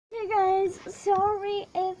guys, sorry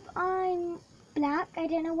if I'm black. I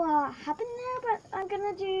don't know what happened there, but I'm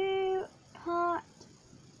gonna do part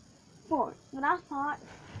 4. The last part.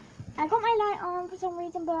 I got my light on for some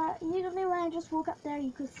reason, but usually when I just walk up there,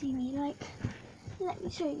 you could see me. Like, let me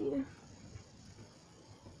show you.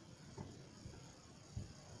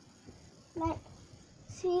 Like,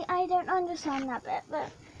 see, I don't understand that bit, but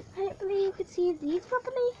hopefully you could see these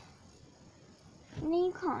properly. No,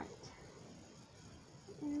 you can't.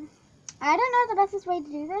 I don't know the bestest way to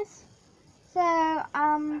do this. So,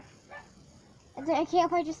 is it okay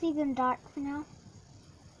if I just leave them dark for now?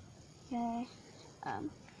 Okay.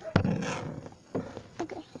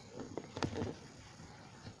 Okay.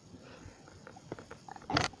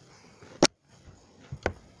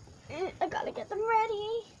 I gotta get them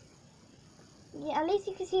ready. Yeah, at least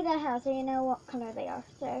you can see their hair so you know what color they are.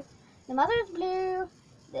 So, the mother is blue.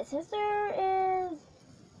 The sister is,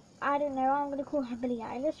 I don't know, I'm gonna call her Billie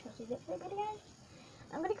Eilish. What is it for Billie Eilish?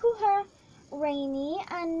 I'm gonna call her Rainy,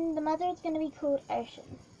 and the mother is gonna be called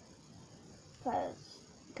Ocean.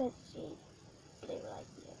 Because she's blue like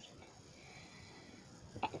the ocean.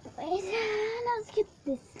 Anyways, let's get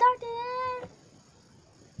this started.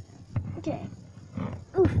 Okay.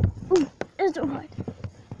 Oof, it's so hard.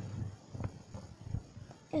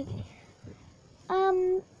 Okay.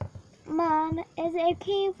 Mom, is it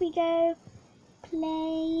okay if we go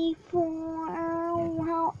play for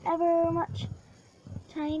however much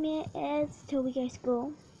time it is till we go to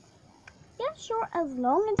school? Yeah, sure, as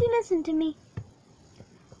long as you listen to me.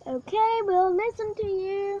 Okay, we'll listen to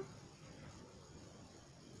you.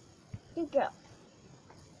 You go.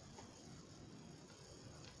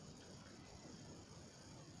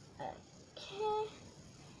 Okay.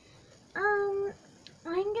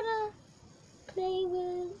 I'm gonna play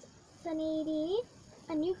with Sunny D,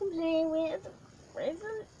 and you can play with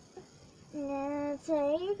Raven.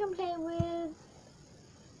 So you can play with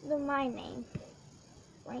my name,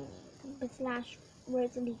 Rainy, but slash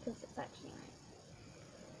Rosalie because it's actually mine.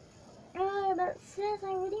 Oh, but sis,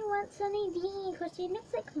 I really want Sunny D because she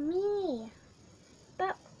looks like me.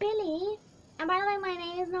 But Billie, and by the way, my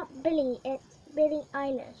name is not Billie, it's Billie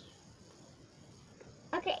Eilish.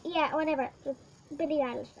 Okay, yeah, whatever, just Billie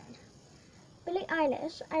Eilish then. Billie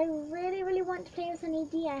Eilish, I really, really want to play with Sunny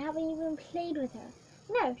D. I haven't even played with her.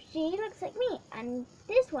 No, she looks like me, and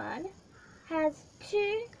this one has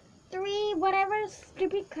 2, 3, whatever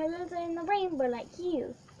stupid colors in the rainbow like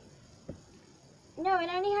you. No, it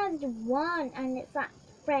only has 1, and it's that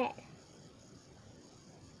red.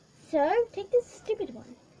 So, take this stupid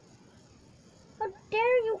one. How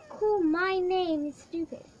dare you call my name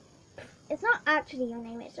stupid? It's not actually your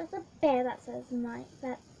name, it's just a bear that says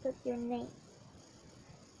that's your name.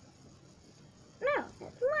 No,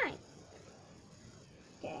 it's mine.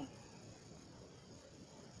 Okay.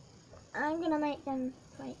 I'm gonna make them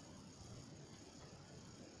fight.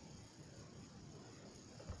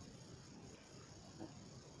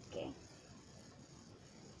 Okay.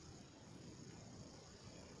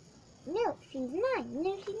 No, she's mine.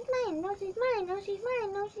 No, she's mine. No, she's mine. No, she's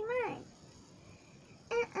mine. No, she's mine.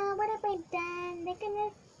 What have I done? They're gonna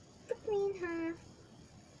rip me in half.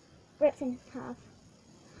 Rips in half.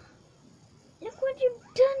 Look what you've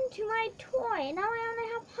done to my toy. Now I only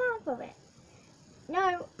have half of it.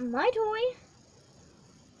 No, my toy.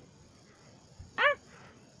 Ah!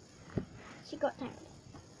 She got tangled.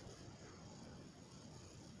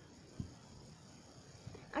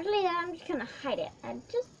 Actually, I'm just gonna hide it. I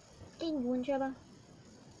just didn't want trouble.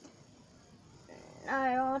 No,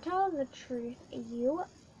 I'll tell the truth. You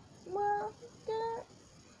will do it.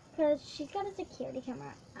 Because she's got a security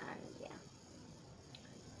camera, and yeah.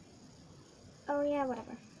 Oh yeah,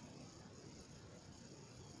 whatever.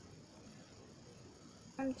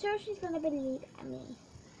 I'm sure she's gonna believe me.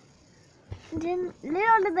 Then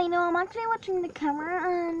little did they know I'm actually watching the camera,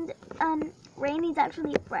 and Rainy's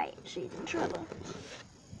actually right. She's in trouble.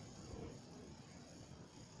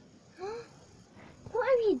 What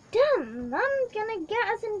have you done? Mom's gonna get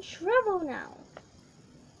us in trouble now.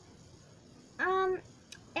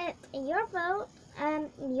 It's your fault, and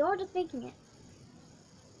you're just making it.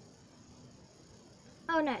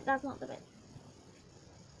 Oh no, that's not the bit.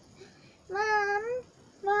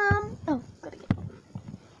 Mom. Oh, gotta get home.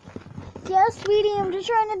 Yes, sweetie, I'm just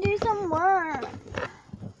trying to do some work.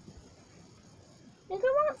 Look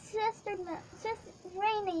at what Sister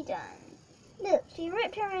Rainy done. Look, she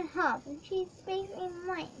ripped her in half, and she's basically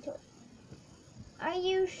mine too. Are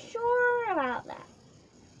you sure about that?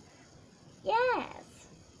 Yes.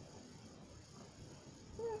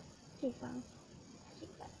 She's fine. She's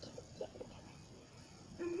fine.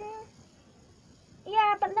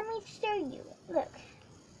 Yeah, but let me show you. Look.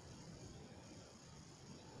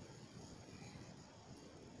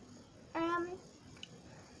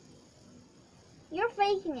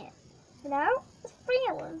 faking it. No, it's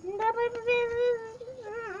real.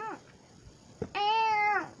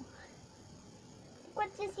 Ow!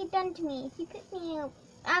 What's this you done to me? You picked me up.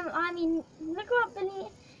 I mean, look what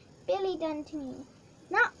Billy done to me.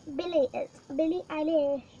 Not Billy, it's Billie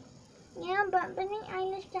Eilish. Yeah, but Billie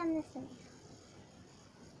Eilish done this to me.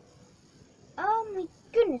 Oh my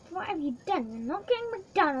goodness, what have you done? You're not getting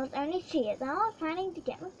McDonald's, only she is. I was planning to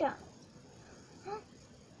get McDonald's.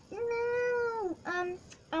 No!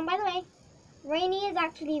 By the way, Rainy is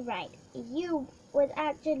actually right. You was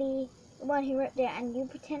actually the one who wrote it and you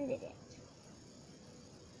pretended it.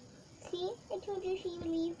 See? I told you she would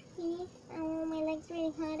leave me. Oh, my leg's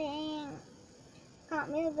really hurting. Can't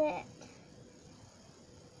move it.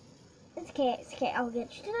 It's okay. I'll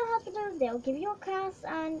get you to the hospital. They'll give you a cast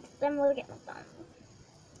and then we'll get McDonald's.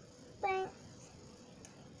 Thanks.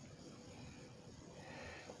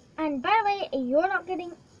 And by the way, you're not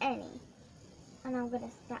getting any. And I'm gonna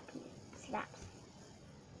slap you. Slaps.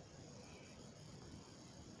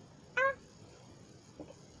 Ah!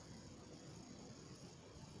 Okay.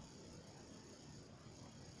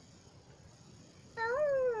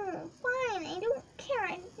 Oh, fine. I don't care.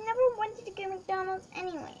 I never wanted to go to McDonald's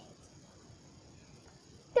anyways.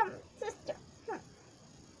 Dumb sister.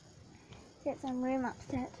 Yes, I'm really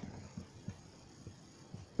upset.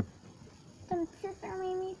 Dumb sister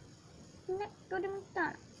made me not go to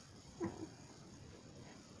McDonald's.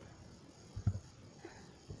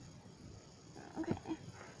 Okay.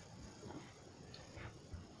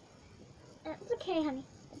 It's okay, honey.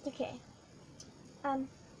 It's okay.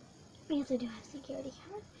 Yes, I do have security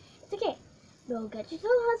cameras. It's okay. We'll get you to the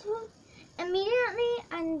hospital immediately,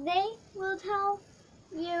 and they will tell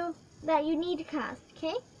you that you need a cast.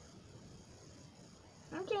 Okay?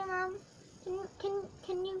 Okay, Mom.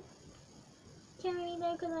 Can you carry me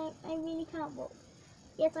there? Because I really can't walk.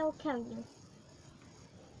 Yes, I will carry you.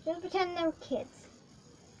 Just pretend they're kids.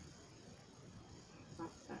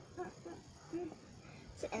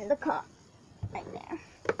 Sit in the car. Right there.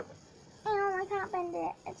 Oh, I can't bend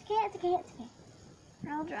it. It's okay.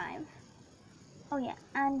 I'll drive. Oh yeah,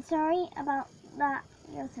 and sorry about that.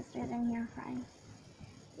 Your sister's in here crying.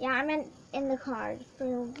 Yeah, I meant in the car for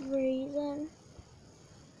no reason.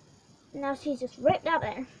 Now she's just ripped out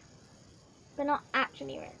there. But not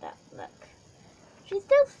actually ripped out. Look. She's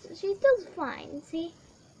still fine, see?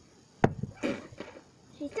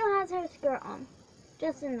 She still has her skirt on.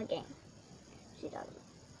 Just in the game. She doesn't.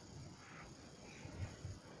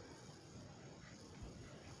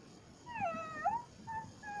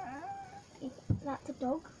 That's a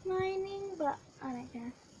dog whining, but I don't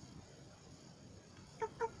care.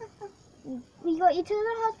 We got you to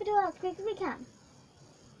the hospital as quick as we can.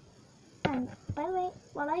 And by the way,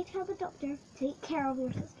 while I tell the doctor, take care of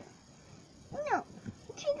your sister. No,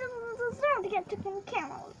 she doesn't deserve to get taken care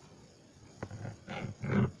of.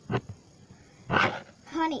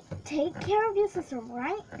 Honey, take care of your sister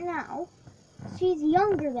right now. She's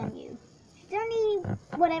younger than you. She's only,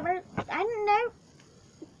 whatever, I don't know,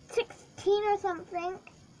 16 or something.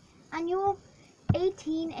 And you're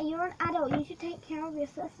 18 and you're an adult. You should take care of your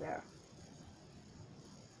sister.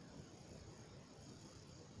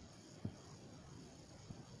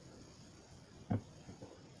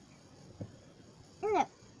 No.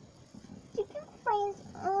 You can find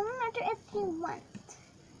no matter if you want.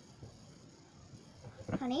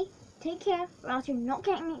 Honey, take care or else you're not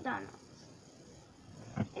getting McDonald's.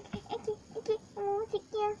 Okay, I'm gonna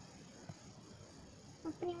take care.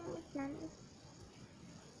 I'm putting on McDonald's.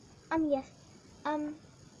 Yes.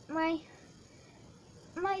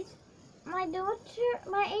 My daughter,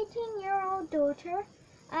 my 18-year-old daughter,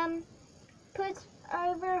 puts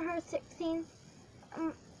over her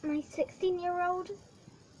my 16-year-old,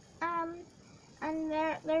 and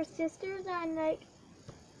they're sisters, and like,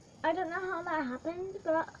 I don't know how that happened,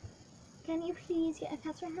 but can you please get a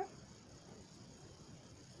cast for her?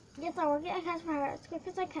 Yes, I will get a cast for her as quick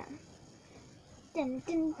as I can. Din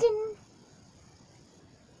din din.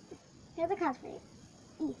 Here's a cast for you.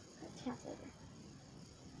 Let's cast over.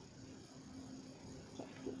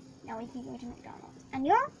 Okay, now we can go to McDonald's. And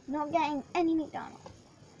you're not getting any McDonald's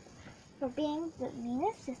for being the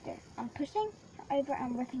meanest sister. I'm pushing her over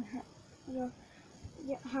and ripping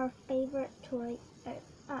her favorite toy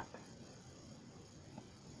up.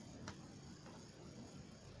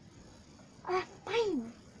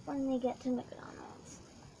 Fine. When we get to McDonald's.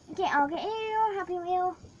 Okay, I'll get you a Happy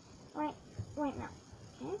Meal right now.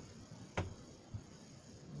 Okay.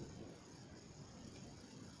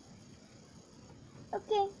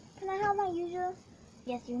 Okay, can I have my usual?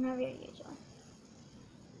 Yes, you can have your usual.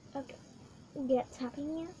 Okay, get Happy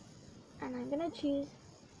Meal, and I'm gonna choose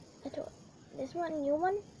a toy. this one, new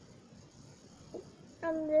one.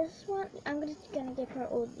 And this one, I'm just gonna give her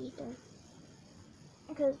all these things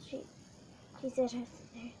because she said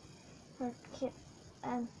her kid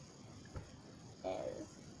is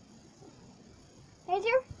here's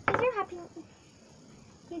your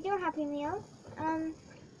happy meal.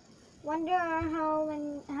 Wonder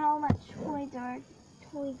how much toys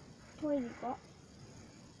you got.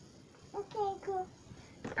 Okay, cool.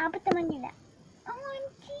 I'll put them on your lap.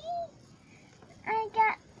 OMG! I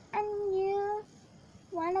got a new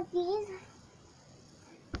one of these.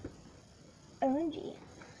 OMG.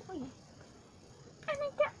 Oh yeah. And I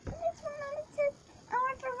got this one and it says I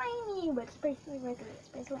want to rain you, but it's basically regular. It's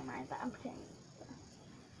basically mine, but I'm pretending.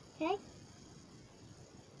 Okay.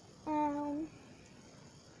 Oh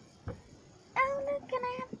look, and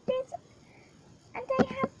I have this, and I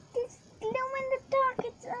have this glow in the dark.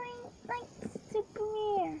 It's like super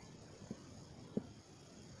rare.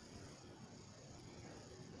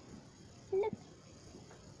 Look,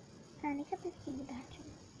 and I got this in the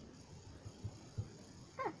bathroom.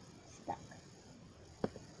 Ah, stuck.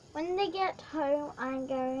 When they get home, I'm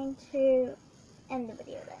going to end the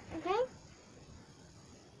video there. Okay?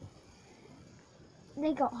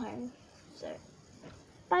 They got home, so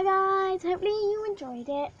bye guys. Hopefully you enjoyed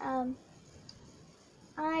it.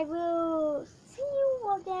 I will see you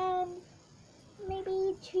again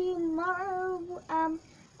maybe tomorrow.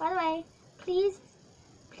 By the way, please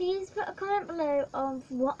put a comment below of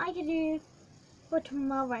what I can do for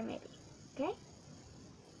tomorrow maybe.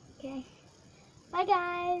 Okay, bye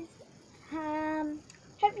guys.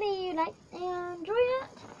 Hopefully you enjoyed it.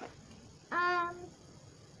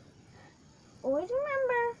 Always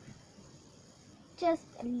remember, just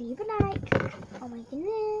leave a like. Oh my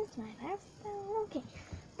goodness, my mouse fell. Okay,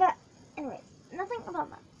 but anyways, nothing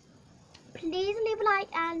about that. Please leave a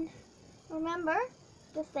like and remember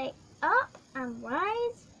to stay up and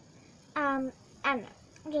rise. And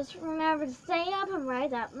just remember to stay up and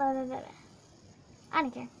rise up. Blah, blah, blah, blah. I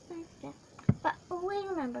don't care. But always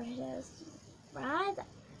remember to just rise up.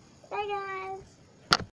 Bye guys.